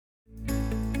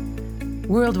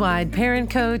Worldwide parent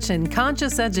coach and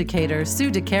conscious educator Sue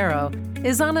DeCaro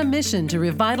is on a mission to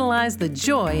revitalize the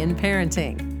joy in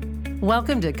parenting.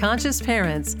 Welcome to Conscious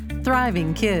Parents,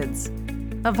 Thriving Kids,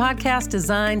 a podcast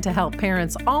designed to help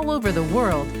parents all over the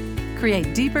world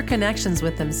create deeper connections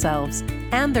with themselves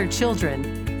and their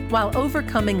children while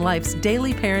overcoming life's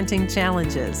daily parenting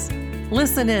challenges.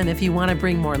 Listen in if you want to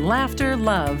bring more laughter,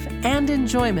 love, and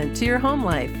enjoyment to your home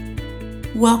life.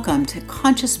 Welcome to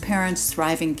Conscious Parents,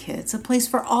 Thriving Kids, a place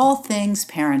for all things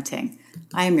parenting.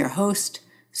 I am your host,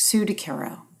 Sue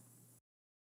DeCaro.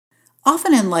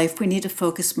 Often in life, we need to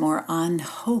focus more on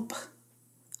hope.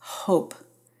 Hope.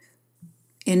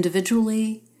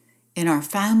 Individually, in our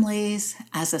families,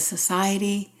 as a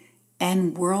society,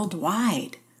 and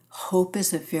worldwide, hope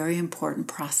is a very important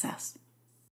process.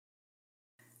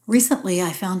 Recently,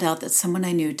 I found out that someone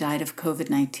I knew died of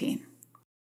COVID-19.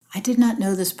 I did not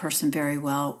know this person very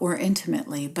well or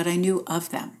intimately, but I knew of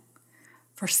them.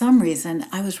 For some reason,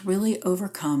 I was really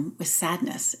overcome with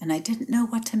sadness, and I didn't know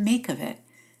what to make of it,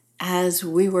 as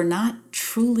we were not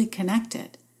truly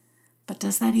connected. But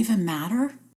does that even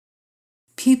matter?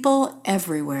 People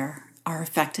everywhere are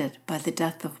affected by the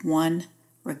death of one,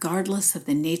 regardless of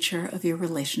the nature of your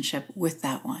relationship with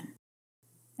that one.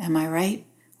 Am I right?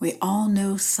 We all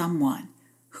know someone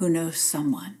who knows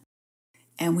someone.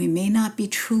 And we may not be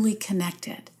truly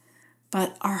connected,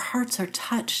 but our hearts are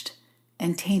touched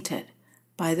and tainted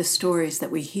by the stories that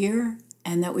we hear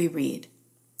and that we read.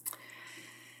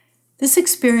 This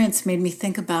experience made me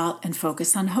think about and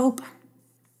focus on hope.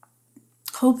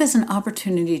 Hope is an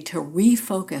opportunity to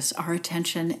refocus our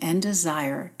attention and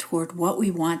desire toward what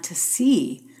we want to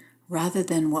see rather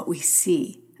than what we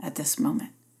see at this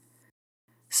moment.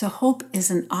 So hope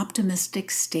is an optimistic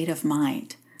state of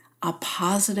mind, a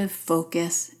positive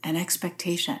focus and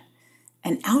expectation,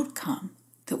 an outcome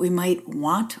that we might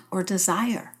want or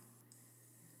desire.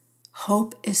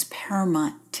 Hope is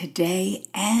paramount today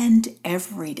and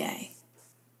every day.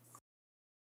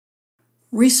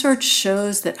 Research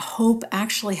shows that hope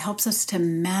actually helps us to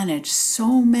manage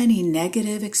so many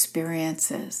negative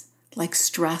experiences like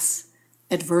stress,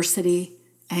 adversity,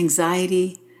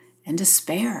 anxiety, and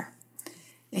despair.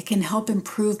 It can help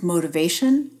improve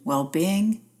motivation,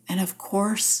 well-being, and of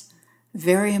course,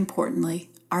 very importantly,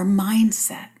 our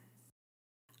mindset.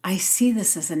 I see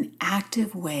this as an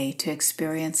active way to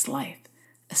experience life,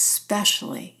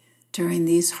 especially during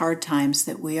these hard times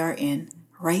that we are in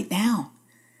right now.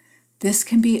 This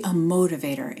can be a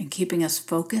motivator in keeping us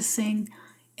focusing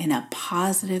in a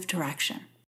positive direction.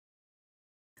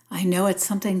 I know it's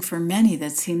something for many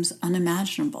that seems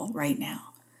unimaginable right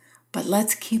now, but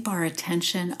let's keep our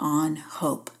attention on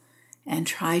hope and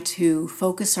try to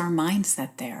focus our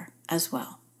mindset there as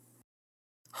well.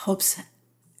 Hope's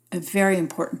a very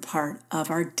important part of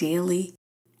our daily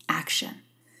action.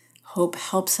 Hope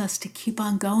helps us to keep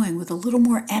on going with a little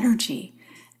more energy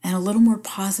and a little more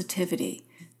positivity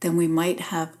than we might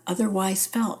have otherwise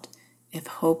felt if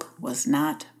hope was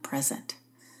not present.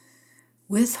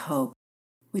 With hope,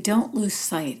 we don't lose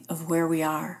sight of where we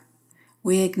are.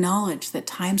 We acknowledge that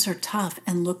times are tough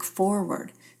and look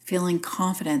forward, feeling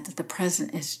confident that the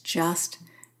present is just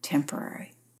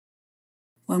temporary.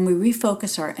 When we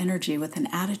refocus our energy with an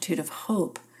attitude of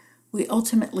hope, we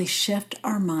ultimately shift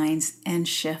our minds and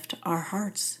shift our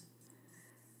hearts.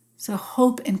 So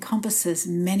hope encompasses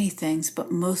many things,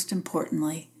 but most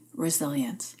importantly,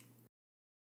 resilience.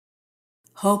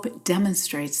 Hope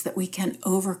demonstrates that we can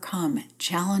overcome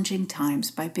challenging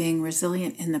times by being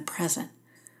resilient in the present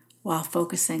while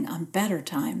focusing on better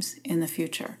times in the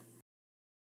future.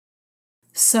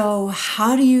 So,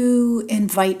 how do you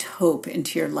invite hope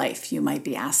into your life, you might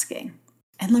be asking?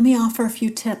 And let me offer a few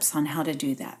tips on how to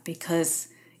do that because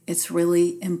it's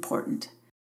really important.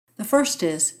 The first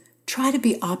is try to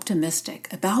be optimistic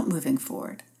about moving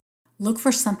forward. Look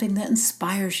for something that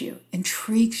inspires you,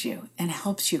 intrigues you, and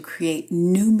helps you create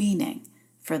new meaning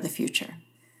for the future.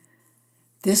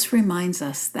 This reminds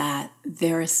us that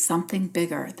there is something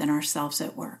bigger than ourselves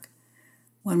at work.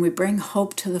 When we bring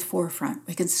hope to the forefront,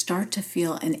 we can start to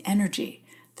feel an energy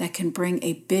that can bring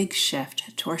a big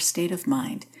shift to our state of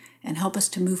mind and help us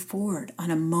to move forward on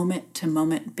a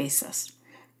moment-to-moment basis.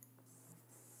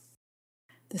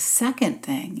 The second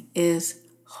thing is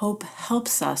hope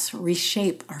helps us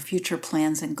reshape our future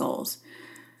plans and goals.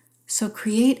 So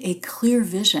create a clear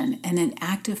vision and an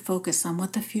active focus on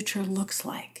what the future looks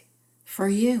like for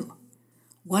you.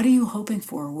 What are you hoping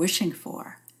for, wishing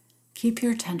for? Keep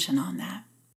your attention on that.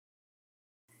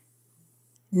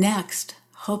 Next,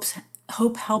 hope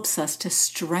helps us to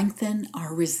strengthen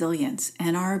our resilience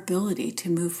and our ability to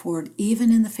move forward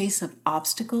even in the face of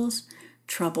obstacles,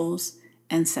 troubles,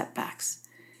 and setbacks.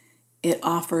 It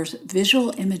offers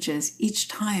visual images each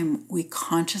time we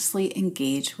consciously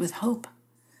engage with hope.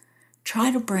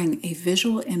 Try to bring a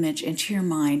visual image into your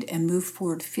mind and move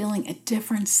forward feeling a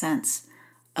different sense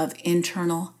of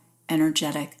internal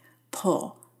energetic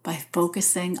pull by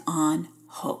focusing on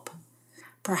hope.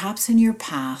 Perhaps in your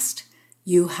past,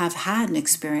 you have had an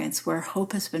experience where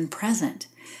hope has been present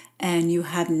and you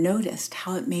have noticed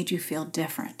how it made you feel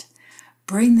different.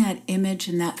 Bring that image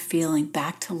and that feeling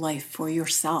back to life for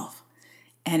yourself,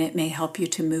 and it may help you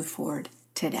to move forward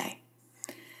today.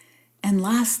 And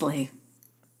lastly,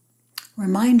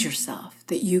 remind yourself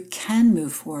that you can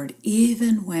move forward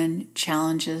even when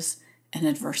challenges and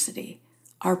adversity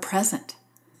are present.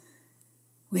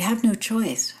 We have no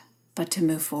choice but to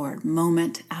move forward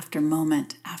moment after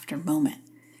moment after moment.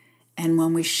 And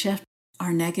when we shift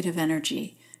our negative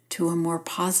energy to a more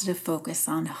positive focus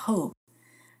on hope,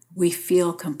 we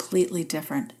feel completely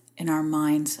different in our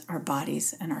minds, our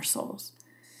bodies, and our souls.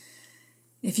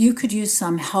 If you could use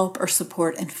some help or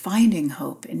support in finding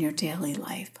hope in your daily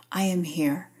life, I am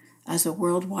here as a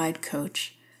worldwide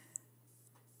coach,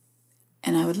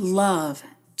 and I would love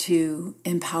to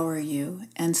empower you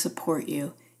and support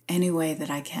you any way that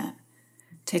I can.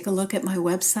 Take a look at my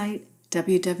website,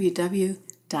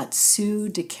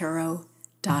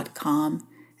 www.suedecaro.com,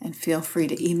 and feel free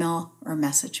to email or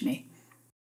message me.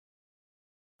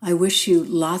 I wish you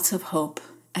lots of hope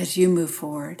as you move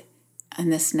forward on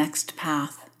this next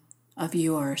path of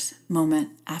yours,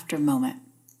 moment after moment.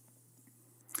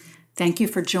 Thank you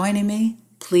for joining me.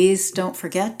 Please don't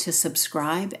forget to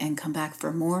subscribe and come back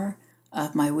for more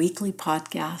of my weekly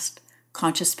podcast,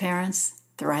 Conscious Parents,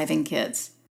 Thriving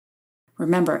Kids.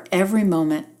 Remember, every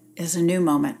moment is a new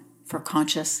moment for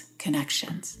conscious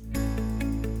connections.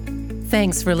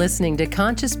 Thanks for listening to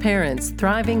Conscious Parents,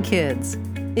 Thriving Kids.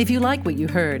 If you like what you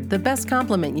heard, the best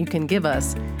compliment you can give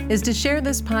us is to share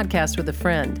this podcast with a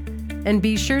friend. And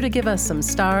be sure to give us some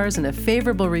stars and a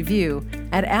favorable review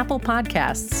at Apple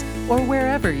Podcasts or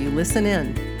wherever you listen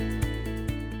in.